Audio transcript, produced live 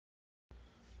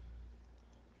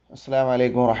അസ്സലാമു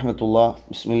അലൈക്കും വറഹ്മത്തുള്ളാ.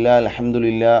 ബിസ്മില്ലാ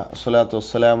അൽഹംദുലില്ലാ വസ്സലാത്തു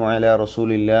വസ്സലാമു അലാ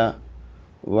റസൂലില്ലാ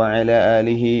വഅലാ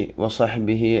ആലിഹി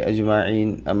വസഹ്ബിഹി അജ്മഈൻ.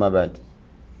 അമ്മാ ബഅദ്.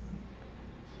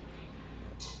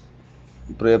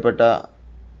 പ്രിയപ്പെട്ട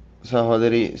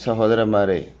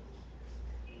സഹോദരന്മാരെ,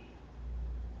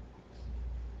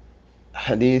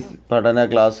 ഹദീസ് പഠന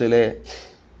ക്ലാസ്സിലെ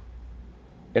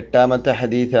 8ാമത്തെ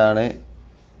ഹദീസാണ്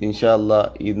ഇൻഷാ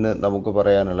അല്ലാഹ് ഇന്ന് നമുക്ക്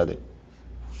പറയാനുള്ളത്.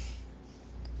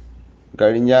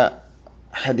 കഴിഞ്ഞ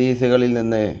ഹദീസുകളിൽ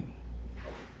നിന്ന്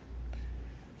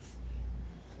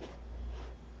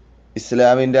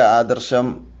ഇസ്ലാമിൻ്റെ ആദർശം,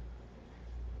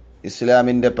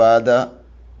 ഇസ്ലാമിൻ്റെ പാത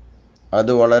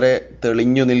അത് വളരെ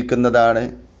തെളിഞ്ഞു നിൽക്കുന്നതാണ്.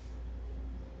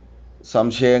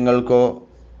 സംശയങ്ങൾക്കോ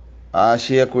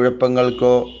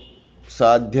ആശയക്കുഴപ്പങ്ങൾക്കോ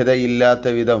സാധ്യതയില്ലാത്ത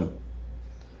വിധം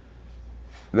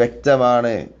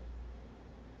വ്യക്തമാണ്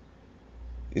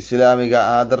ഇസ്ലാമിക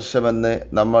ആദർശമെന്ന്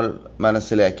നമ്മൾ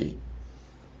മനസ്സിലാക്കി.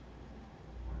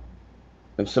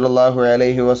 നബി സല്ലല്ലാഹു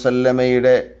അലൈഹി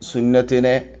വസല്ലമയുടെ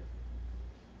സുന്നത്തിനെ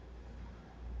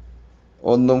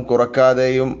ഒന്നും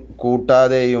കുറക്കാതെയും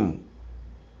കൂട്ടാതെയും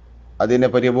അതിനെ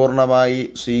പരിപൂർണമായി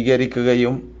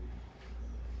സ്വീകരിക്കുകയും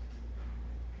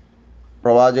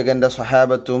പ്രവാചകന്റെ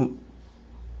സ്വഹാബത്തും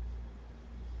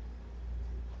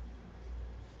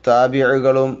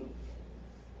താബിഉകളും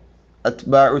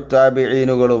അത്ബാഉ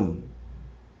താബിഈനുകളും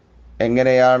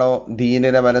എങ്ങനെയാണോ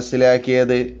ദീനിനെ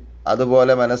മനസ്സിലാക്കിയത്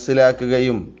അതുപോലെ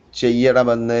മനസ്സിലാക്കുകയും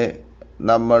ചെയ്യണമെന്ന്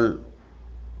നമ്മൾ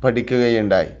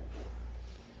പഠിക്കുകയുണ്ടായി.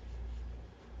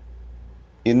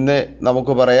 ഇന്ന്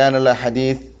നമുക്ക് പറയാനുള്ള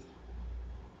ഹദീസ്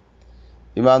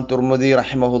ഇമാം തുർമുദി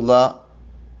റഹിമഹുല്ലാ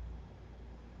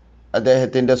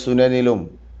അദ്ദേഹത്തിൻ്റെ സുനനിലും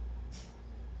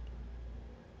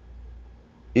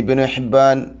ഇബ്നു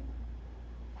ഹിബ്ബാൻ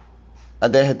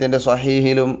അദ്ദേഹത്തിൻ്റെ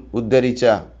സ്വഹീഹിലും ഉദ്ധരിച്ച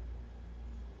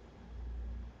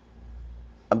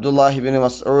അബ്ദുല്ലാഹി ഇബ്നു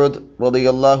മസ്ഊദ്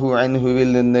റളിയല്ലാഹു അൻഹുവിൽ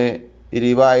നിന്ന്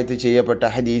റിവായത്ത് ചെയ്യപ്പെട്ട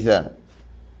ഹദീസാണ്.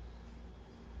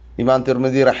 ഇമാം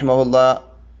തുർമുദി റഹിമഹുല്ലാ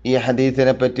ഈ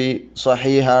ഹദീസിനെ പറ്റി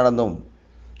സ്വഹീഹാണെന്നും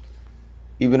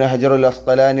ഇബ്നു ഹജറുൽ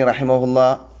അസ്ഖലാനി റഹിമഹുല്ലാ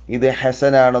ഇത്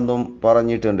ഹസനാണെന്നും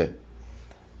പറഞ്ഞിട്ടുണ്ട്.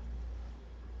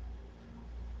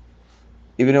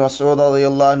 ഇബ്നു മസ്ഊദ്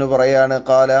റളിയല്ലാഹു അൻഹു പറയാണ്,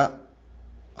 ഖാല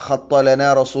ഖത്ത ലനാ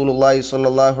റസൂലുള്ളാഹി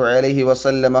സ്വല്ലല്ലാഹു അലൈഹി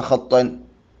വസല്ലമ ഖത്തൻ.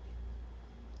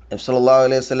 നബി സല്ലല്ലാഹു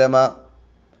അലൈഹി വസല്ലമ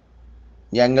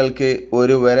ഞങ്ങൾക്ക്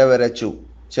ഒരു വര വരച്ചു.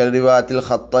 ചില റിവായത്തിൽ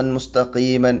ഖത്തൻ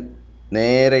മുസ്തഖീമൻ,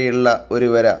 നേരെയുള്ള ഒരു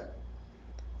വര.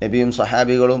 നബിയും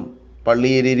സഹാബികളും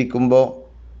പള്ളിയിലിരിക്കുമ്പോൾ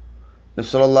നബി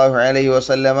സല്ലല്ലാഹു അലൈഹി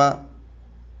വസല്ലമ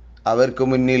അവർക്ക്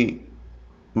മുന്നിൽ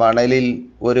മണലിൽ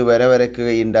ഒരു വര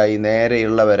വരയ്ക്കുകയുണ്ടായി,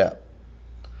 നേരെയുള്ള വര.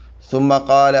 സുമ്മ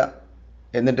ഖാല,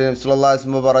 എന്നിട്ട് നബി സല്ലല്ലാഹു അലൈഹി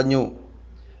വസല്ലം പറഞ്ഞു,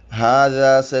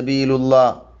 ഹാദാ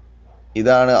സബീലുല്ലാഹ്,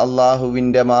 ഇതാണ്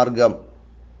അള്ളാഹുവിൻ്റെ മാർഗം,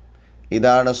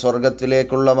 ഇതാണ്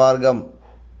സ്വർഗത്തിലേക്കുള്ള മാർഗം,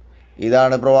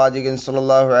 ഇതാണ് പ്രവാചകൻ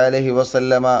സല്ലല്ലാഹു അലൈഹി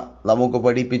വസല്ലമ നമുക്ക്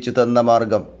പഠിപ്പിച്ചു തന്ന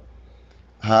മാർഗം.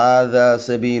 ഹാദാ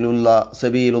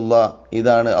സബീലുല്ലാഹ്,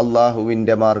 ഇതാണ്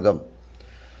അള്ളാഹുവിൻ്റെ മാർഗം.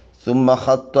 സുമ്മ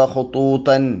ഖത്ത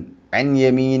ഖുതൂതൻ അൻ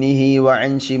യമീനിഹി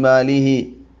വഅൻ ശിമാലിഹി,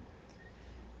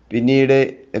 പിന്നീട്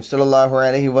നബി സല്ലല്ലാഹു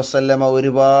അലൈഹി വസല്ലമ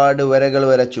ഒരുപാട് വരകൾ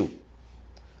വരച്ചു.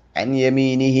 അൻ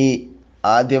യമീനിഹി,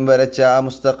 ആദ്യം വരച്ച ആ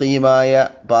മുസ്തഖീമായ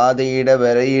പാതയുടെ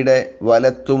വരയുടെ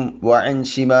വലത്തും, വഅൻ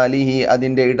ശിമാലിഹി,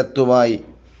 അതിൻ്റെ ഇടത്തുമായി.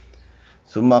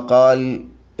 സുമ്മ ഖാൽ,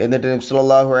 എന്നിട്ട് നബി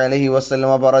സല്ലല്ലാഹു അലൈഹി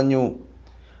വസല്ലമ പറഞ്ഞു,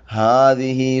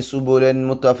 ഹാദിഹി സുബുലൻ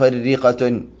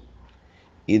മുതഫർരിഖത്തുൻ,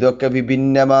 ഇതൊക്കെ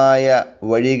വിഭിന്നമായ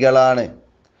വഴികളാണ്.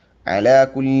 അലാ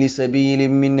കുല്ലി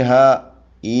സബീലിൻ മിൻഹാ,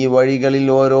 ഈ വഴികളിൽ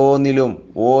ഓരോന്നിലും,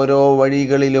 ഓരോ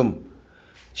വഴികളിലും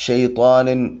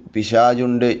ശൈത്താനുൻ,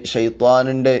 പിശാചുണ്ട്,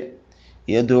 ശൈത്താനുണ്ട്.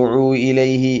 യദ്ഉ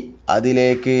ഇലൈഹി,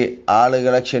 അതിലേക്ക്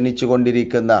ആളുകളെ ക്ഷണിച്ചു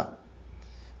കൊണ്ടിരിക്കുന്ന.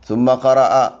 സുമ്മ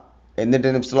ഖറഅ, എന്നിട്ട്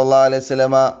നബി സല്ലല്ലാഹു അലൈഹി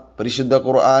വസല്ലമ പരിശുദ്ധ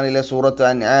ഖുർആനിലെ സൂറത്ത്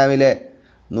അൻആമിലെ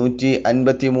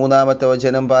 153-ാമത്തെ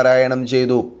വചനം പാരായണം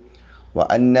ചെയ്തു.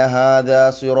 വഅന്ന ഹാദാ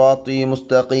സിറാത്തി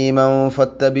മുസ്തഖീമൻ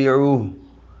ഫത്തബിഊഹു,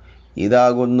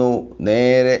 ഇതാകുന്നു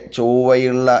നേരെ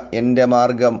ചൊവ്വയുള്ള എൻ്റെ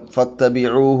മാർഗം.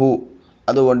 ഫത്തബിഊഹു,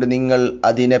 അതുകൊണ്ട് നിങ്ങൾ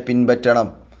അതിനെ പിൻപറ്റണം.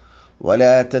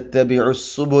 വലാ തത്തബിഉസ്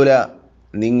സുബുല,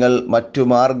 നിങ്ങൾ മറ്റു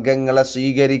മാർഗങ്ങളെ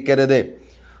സ്വീകരിക്കരുത്.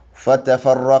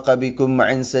 ഫതഫറഖ ബികും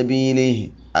അൻ സബീലിഹി,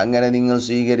 അങ്ങനെ നിങ്ങൾ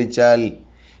സ്വീകരിച്ചാൽ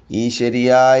ഈ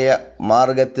ശരിയായ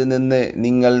മാർഗത്തിൽ നിന്ന്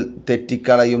നിങ്ങൾ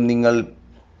തെറ്റിക്കളയും, നിങ്ങൾ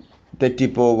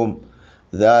തെറ്റിപ്പോകും.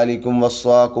 ദാലികും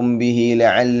വസ്വാകും ബിഹി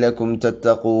ലഅല്ലകും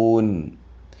തത്തഖൂൻ,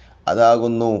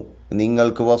 അതാകുന്നു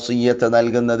നിങ്ങൾക്ക് വസിയ്യത്ത്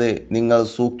നൽകുന്നത്, നിങ്ങൾ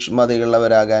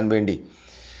സൂക്ഷ്മതയുള്ളവരാകാൻ വേണ്ടി.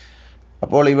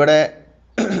 അപ്പോൾ ഇവിടെ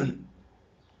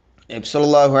നബി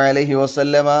സല്ലല്ലാഹു അലൈഹി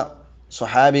വസല്ലമ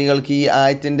സ്വഹാബികൾക്ക് ഈ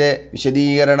ആയത്തിൻ്റെ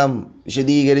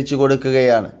വിശദീകരിച്ചു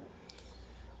കൊടുക്കുകയാണ്.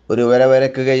 ഒരു വര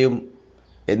വരക്കുകയും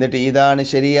എന്നിട്ട് ഇതാണ്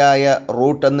ശരിയായ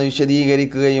റൂട്ടെന്ന്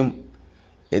വിശദീകരിക്കുകയും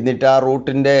എന്നിട്ട് ആ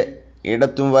റൂട്ടിൻ്റെ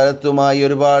ഇടത്തും വലത്തുമായി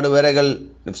ഒരുപാട് വരകൾ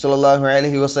നബി സല്ലല്ലാഹു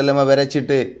അലൈഹി വസല്ലമ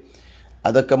വരച്ചിട്ട്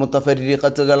അതൊക്കെ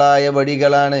മുത്തഫരിഖത്തുകളായ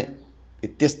വഴികളാണ്,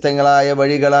 വ്യത്യസ്തങ്ങളായ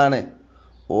വഴികളാണ്.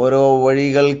 ഓരോ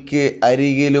വഴികൾക്ക്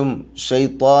അരികിലും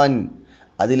ശൈത്താൻ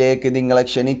അതിലേക്ക് നിങ്ങളെ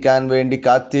ക്ഷണിക്കാൻ വേണ്ടി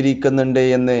കാത്തിരിക്കുന്നുണ്ട്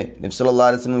എന്ന് നബി സല്ലല്ലാഹു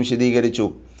അലൈഹി വസല്ലം വിശദീകരിച്ചു.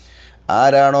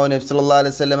 ആരാണോ നബി സല്ലല്ലാഹു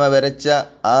അലൈഹി വസല്ലമ വരച്ച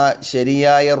ആ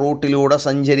ശരിയായ റൂട്ടിലൂടെ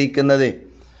സഞ്ചരിക്കുന്നത്,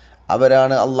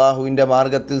 അവരാണ് അള്ളാഹുവിൻ്റെ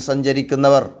മാർഗത്തിൽ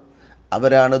സഞ്ചരിക്കുന്നവർ.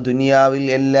 അവരാണ് ദുനിയാവിൽ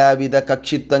എല്ലാവിധ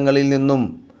കക്ഷിത്വങ്ങളിൽ നിന്നും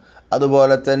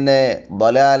അതുപോലെ തന്നെ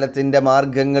ദലാലത്തിൻ്റെ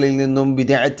മാർഗങ്ങളിൽ നിന്നും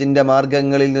ബിദ്അത്തിൻ്റെ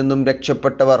മാർഗങ്ങളിൽ നിന്നും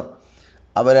രക്ഷപ്പെട്ടവർ.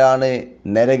 അവരാണ്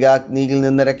നരകാഗ്നിയിൽ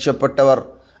നിന്ന് രക്ഷപ്പെട്ടവർ.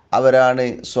 അവരാണ്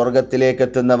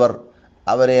സ്വർഗത്തിലേക്കെത്തുന്നവർ.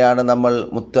 അവരെയാണ് നമ്മൾ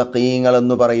മുത്തഖീങ്ങൾ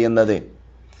എന്ന് പറയുന്നത്.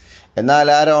 എന്നാൽ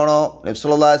ആരാണോ നബി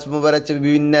സല്ലല്ലാഹു അലൈഹി വസല്ലം വരച്ച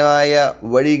വിഭിന്നമായ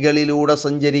വഴികളിലൂടെ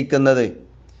സഞ്ചരിക്കുന്നത്,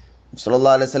 നബി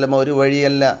സല്ലല്ലാഹു അലൈഹി വസല്ലം ഒരു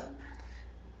വഴിയല്ല,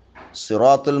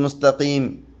 സിറാത്തുൽ മുസ്തഖീം,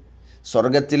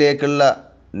 സ്വർഗത്തിലേക്കുള്ള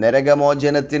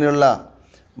നരകമോചനത്തിനുള്ള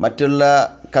മറ്റുള്ള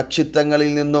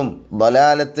കക്ഷിത്വങ്ങളിൽ നിന്നും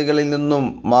ദലാലത്തുകളിൽ നിന്നും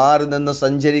മാറി നിന്ന്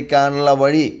സഞ്ചരിക്കാനുള്ള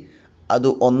വഴി അത്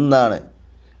ഒന്നാണ്.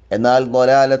 എന്നാൽ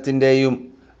ദലാലത്തിൻ്റെയും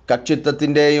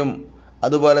കക്ഷിത്വത്തിൻ്റെയും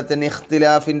അതുപോലെ തന്നെ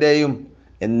ഇഖ്തിലാഫിൻ്റെയും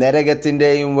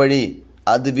നരകത്തിൻ്റെയും വഴി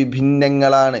അത്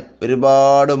വിഭിന്നങ്ങളാണ്.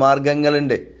 ഒരുപാട്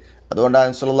മാർഗങ്ങളുണ്ട്. അതുകൊണ്ടാണ്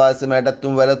നബി സല്ലല്ലാഹു അലൈഹി വസല്ലം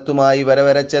ഇടത്തും വലത്തുമായി വര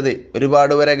വരച്ചത്,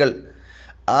 ഒരുപാട് വരകൾ.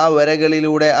 ആ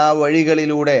വരകളിലൂടെ ആ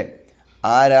വഴികളിലൂടെ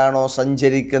ആരാണോ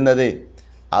സഞ്ചരിക്കുന്നത്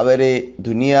അവർ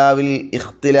ദുനിയാവിൽ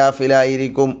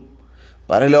ഇഖ്തിലാഫിലായിരിക്കും,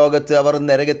 പരലോകത്ത് അവർ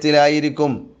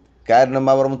നരകത്തിലായിരിക്കും. കാരണം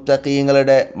അവർ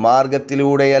മുത്തഖീങ്ങളുടെ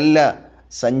മാർഗത്തിലൂടെയല്ല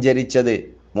സഞ്ചരിച്ചത്.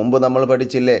 മുമ്പ് നമ്മൾ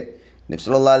പഠിച്ചില്ലേ, നബി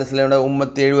സല്ലല്ലാഹു അലൈഹി വസല്ലമയുടെ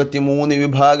ഉമ്മത്ത് 73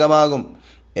 വിഭാഗമാകും.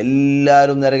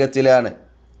 എല്ലാവരും നരകത്തിലാണ്.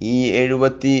 ഈ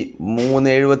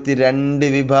 72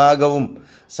 വിഭാഗവും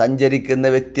സഞ്ചരിക്കുന്ന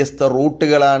വ്യത്യസ്ത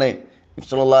റൂട്ടുകളാണ് നബി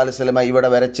സല്ലല്ലാഹു അലൈഹി വസല്ലമ ഇവിടെ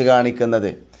വരച്ച്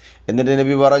കാണിക്കുന്നത്. എന്നിട്ട്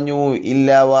നബി പറഞ്ഞു,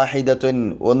 ഇല്ലാ വാഹിദത്തുൻ,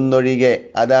 ഒന്നൊഴികെ,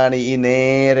 അതാണ് ഈ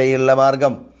നേരെയുള്ള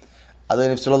മാർഗം. അത്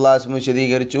നബി സല്ലല്ലാഹു അലൈഹി വസല്ലം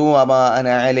വിശദീകരിച്ചു. അമാ അന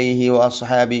അലൈഹി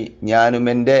വസ്ഹാബി, ഞാനും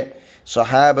എൻ്റെ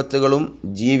സ്വഹാബത്തുകളും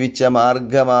ജീവിച്ച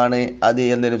മാർഗമാണ് അത്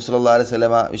എന്ന് നബി സല്ലല്ലാഹു അലൈഹി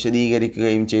വസല്ലം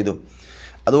വിശദീകരിക്കുകയും ചെയ്തു.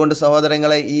 അതുകൊണ്ട്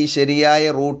സഹോദരങ്ങളെ, ഈ ശരിയായ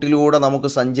റൂട്ടിലൂടെ നമുക്ക്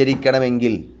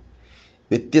സഞ്ചരിക്കണമെങ്കിൽ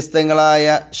വ്യത്യസ്തങ്ങളായ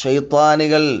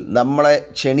ശൈത്താനുകൾ നമ്മളെ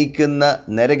ക്ഷണിക്കുന്ന,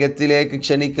 നരകത്തിലേക്ക്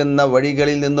ക്ഷണിക്കുന്ന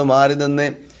വഴികളിൽ നിന്ന് മാറി നിന്ന്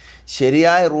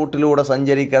ശരിയായ റൂട്ടിലൂടെ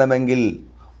സഞ്ചരിക്കണമെങ്കിൽ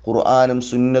ഖുർആനും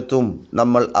സുന്നത്തും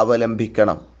നമ്മൾ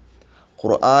അവലംബിക്കണം.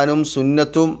 ഖുർആനും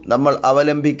സുന്നത്തും നമ്മൾ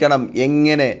അവലംബിക്കണം.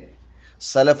 എങ്ങനെ?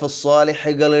 സലഫ്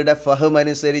സ്വാലിഹുകളുടെ ഫഹം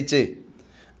അനുസരിച്ച്.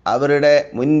 അവരുടെ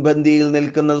മുൻപന്തിയിൽ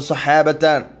നിൽക്കുന്നത്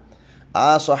സ്വഹാബത്താണ്. ആ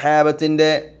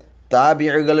സ്വഹാബത്തിൻ്റെ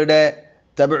താബിഉകളുടെ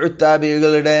തബഉ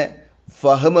താബിഉകളുടെ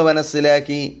ഫഹം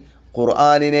മനസ്സിലാക്കി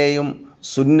ഖുർആനിനെയും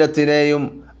സുന്നത്തിനെയും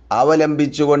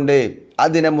അവലംബിച്ചുകൊണ്ട്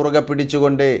അതിനെ മുറുകെ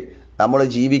പിടിച്ചുകൊണ്ട് നമ്മൾ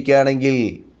ജീവിക്കുകയാണെങ്കിൽ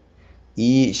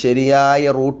ഈ ശരിയായ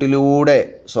റൂട്ടിലൂടെ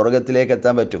സ്വർഗത്തിലേക്ക്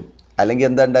എത്താൻ പറ്റും. അല്ലെങ്കിൽ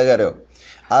എന്താ ഉണ്ടാകാരോ,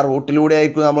 ആ റൂട്ടിലൂടെ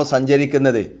ആയിരിക്കും നമ്മൾ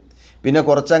സഞ്ചരിക്കുന്നത്. പിന്നെ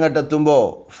കുറച്ചങ്ങോട്ട് എത്തുമ്പോൾ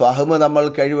ഫഹ്മ് നമ്മൾ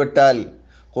കഴിവിട്ടാൽ,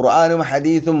 ഖുർആനും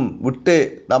ഹദീസും വിട്ട്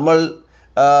നമ്മൾ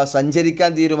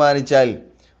സഞ്ചരിക്കാൻ തീരുമാനിച്ചാൽ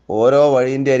ഓരോ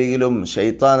വഴീൻ്റെ അരികിലും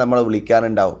ശൈത്താൻ നമ്മളെ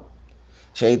വിളിക്കാനുണ്ടാവും.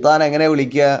 ശൈത്താൻ എങ്ങനെ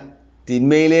വിളിക്കുക?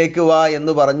 തിന്മയിലേക്ക് വാ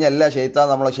എന്ന് പറഞ്ഞല്ല ശൈത്താൻ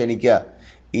നമ്മളെ ക്ഷണിക്കുക.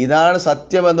 ഇതാണ്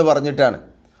സത്യമെന്ന് പറഞ്ഞിട്ടാണ്.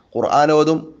 ഖുർആൻ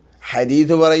ഓതും,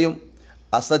 ഹദീസ് പറയും,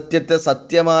 അസത്യത്തെ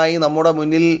സത്യമായി നമ്മുടെ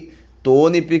മുന്നിൽ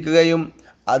തോന്നിപ്പിക്കുകയും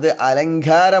അത്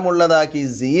അലങ്കാരമുള്ളതാക്കി,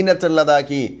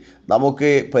 സീനത്തുള്ളതാക്കി നമുക്ക്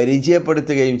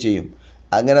പരിചയപ്പെടുത്തുകയും ചെയ്യും.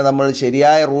 അങ്ങനെ നമ്മൾ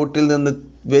ശരിയായ റൂട്ടിൽ നിന്ന്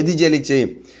വ്യതിചലിച്ച്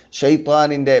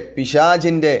ശൈത്താനിൻ്റെ,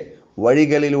 പിശാചിൻ്റെ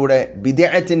വഴികളിലൂടെ,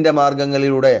 ബിദ്അത്തിൻ്റെ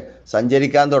മാർഗങ്ങളിലൂടെ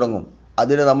സഞ്ചരിക്കാൻ തുടങ്ങും.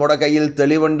 അതിന് നമ്മുടെ കയ്യിൽ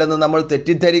തെളിവുണ്ടെന്ന് നമ്മൾ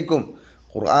തെറ്റിദ്ധരിക്കും.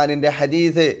 ഖുർആനിൻ്റെ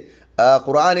ഹദീസ്,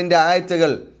 ഖുർആനിൻ്റെ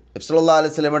ആയത്തുകൾ, നബി സല്ലല്ലാഹു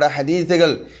അലൈഹി വസല്ലമയുടെ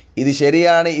ഹദീസുകൾ ഇത്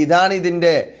ശരിയാണ്, ഇതാണ്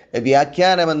ഇതിൻ്റെ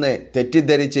വ്യാഖ്യാനമെന്ന്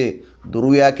തെറ്റിദ്ധരിച്ച്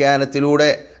ദുർവ്യാഖ്യാനത്തിലൂടെ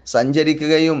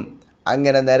സഞ്ചരിക്കുകയും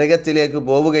അങ്ങനെ നരകത്തിലേക്ക്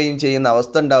പോവുകയും ചെയ്യുന്ന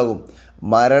അവസ്ഥ ഉണ്ടാകും.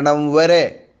 മരണം വരെ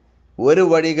ഒരു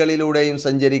വഴികളിലൂടെയും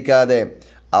സഞ്ചരിക്കാതെ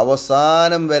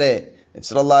അവസാനം വരെ നബി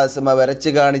സല്ലല്ലാഹു അലൈഹി വസല്ലം വരച്ച്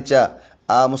കാണിച്ച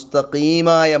ആ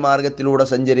മുസ്തഖീമായ മാർഗത്തിലൂടെ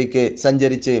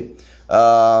സഞ്ചരിച്ച്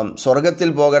സ്വർഗത്തിൽ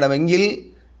പോകണമെങ്കിൽ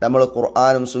നമ്മൾ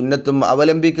ഖുർആനും സുന്നത്തും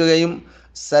അവലംബിക്കുകയും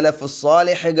സലഫ്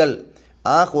സ്വാലിഹുകൾ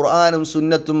ആ ഖുർആനും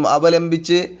സുന്നത്തും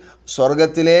അവലംബിച്ച്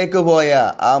സ്വർഗത്തിലേക്ക് പോയ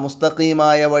ആ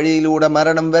മുസ്തഖീമായ വഴിയിലൂടെ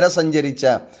മരണം വരെ സഞ്ചരിച്ച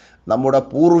നമ്മുടെ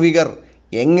പൂർവികർ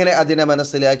എങ്ങനെ അതിനെ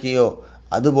മനസ്സിലാക്കിയോ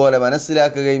അതുപോലെ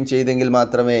മനസ്സിലാക്കുകയും ചെയ്തെങ്കിൽ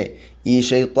മാത്രമേ ഈ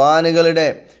ശൈത്താനുകളുടെ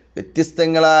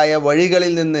വ്യത്യസ്തങ്ങളായ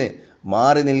വഴികളിൽ നിന്ന്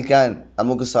മാറി നിൽക്കാൻ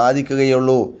നമുക്ക്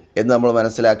സാധിക്കുകയുള്ളൂ എന്ന് നമ്മൾ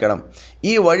മനസ്സിലാക്കണം.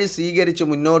 ഈ വഴി സ്വീകരിച്ച്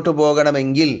മുന്നോട്ട്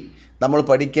പോകണമെങ്കിൽ നമ്മൾ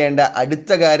പഠിക്കേണ്ട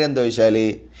അടുത്ത കാര്യം എന്താ വെച്ചാൽ,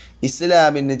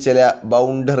 ഇസ്ലാമിന് ചില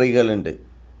ബൗണ്ടറികളുണ്ട്.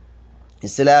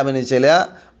 ഇസ്ലാമിന് ചില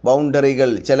ബൗണ്ടറികൾ,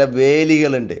 ചില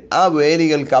വേലികളുണ്ട്. ആ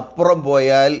വേലികൾക്ക് അപ്പുറം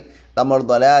പോയാൽ നമ്മൾ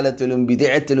ദലാലത്തിലും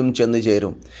ബിദ്അത്തിലും ചെന്ന്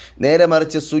ചേരും. നേരെ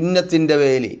മറിച്ച് സുന്നത്തിൻ്റെ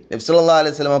വേലി, നബി സല്ലല്ലാഹു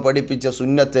അലൈഹി വസല്ലമ പഠിപ്പിച്ച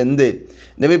സുന്നത്ത് എന്ത്,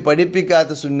 നബി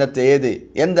പഠിപ്പിക്കാത്ത സുന്നത്ത് ഏത്,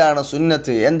 എന്താണ്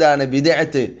സുന്നത്ത്, എന്താണ്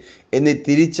ബിദ്അത്ത് എന്ന്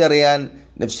തിരിച്ചറിയാൻ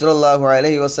നബി സല്ലല്ലാഹു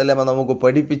അലൈഹി വസല്ലമ നമുക്ക്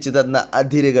പഠിപ്പിച്ചു തന്ന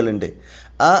അതിരുകളുണ്ട്.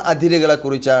 ആ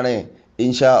അതിരുകളെക്കുറിച്ചാണ്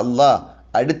ഇൻഷാ അല്ലാഹ്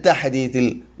അടുത്ത ഹദീസിൽ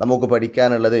നമുക്ക്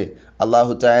പഠിക്കാനുള്ളത്.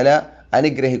 അല്ലാഹു തആല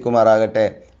അനുഗ്രഹിക്കുമാറാകട്ടെ.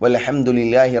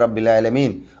 വൽഹംദുലില്ലാഹി റബ്ബിൽ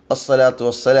ആലമീൻ. അസ്സലാത്തു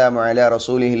വസ്സലാമു അലാ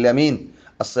റസൂലിഹിൽ അമീൻ.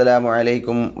 അസ്സലാമു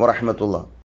അലൈക്കും വറഹ്മത്തുള്ളാഹി.